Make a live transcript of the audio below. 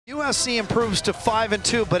USC improves to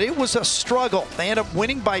 5-2, but it was a struggle. They end up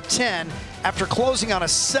winning by 10 after closing on a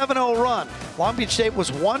 7-0 run. Long Beach State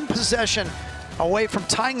was one possession away from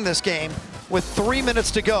tying this game with 3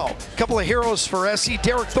 minutes to go. A couple of heroes for SC.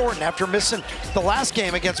 Derryck Thornton, after missing the last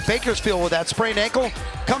game against Bakersfield with that sprained ankle,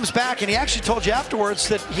 comes back, and he actually told you afterwards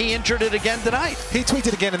that he injured it again tonight. He tweaked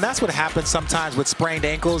it again, and that's what happens sometimes with sprained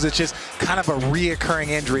ankles. It's just kind of a reoccurring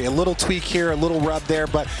injury. A little tweak here, a little rub there,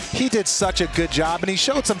 but he did such a good job, and he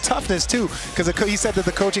showed some toughness too, because he said that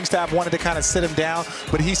the coaching staff wanted to kind of sit him down,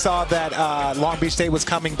 but he saw that Long Beach State was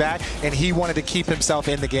coming back, and he wanted to keep himself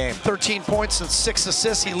in the game. 13 points and 6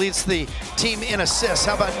 assists. He leads the team in assists.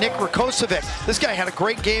 How about Nick Rakocevic? This guy had a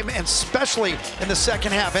great game, and especially in the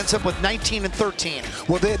second half, ends up with 19 and 13.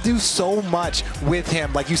 Well, they do so much with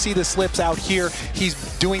him. Like, you see the slips out here.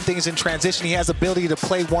 He's doing things in transition. He has ability to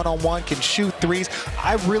play one-on-one, can shoot threes.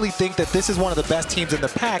 I really think that this is one of the best teams in the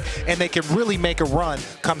pack, and they can really make a run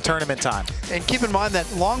come tournament time. And keep in mind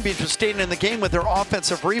that Long Beach was staying in the game with their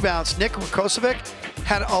offensive rebounds. Nick Rakocevic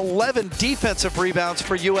had 11 defensive rebounds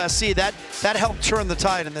for USC. That helped turn the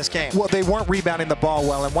tide in this game. Well, they weren't rebounding the ball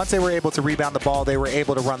well, and once they were able to rebound the ball, they were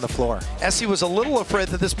able to run the floor. SC was a little afraid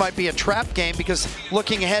that this might be a trap game, because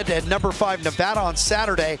looking ahead at number 5 Nevada on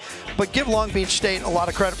Saturday, but give Long Beach State a lot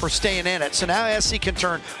of credit for staying in it. So now SC can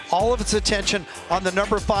turn all of its attention on the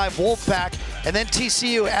number 5 Wolfpack, and then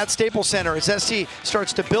TCU at Staples Center as SC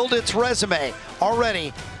starts to build its resume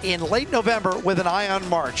already in late November with an eye on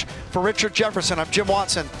March. For Richard Jefferson, I'm Jim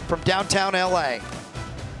Watson from downtown LA.